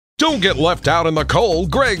Don't get left out in the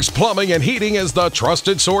cold. Greggs Plumbing and Heating is the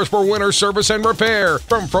trusted source for winter service and repair.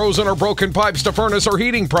 From frozen or broken pipes to furnace or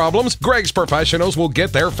heating problems, Greggs professionals will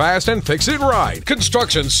get there fast and fix it right.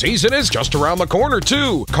 Construction season is just around the corner,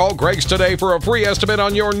 too. Call Greggs today for a free estimate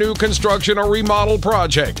on your new construction or remodel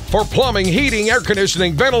project. For plumbing, heating, air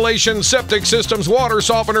conditioning, ventilation, septic systems, water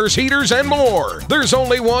softeners, heaters, and more. There's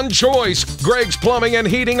only one choice. Greggs Plumbing and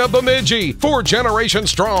Heating of Bemidji. 4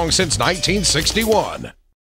 generations strong since 1961.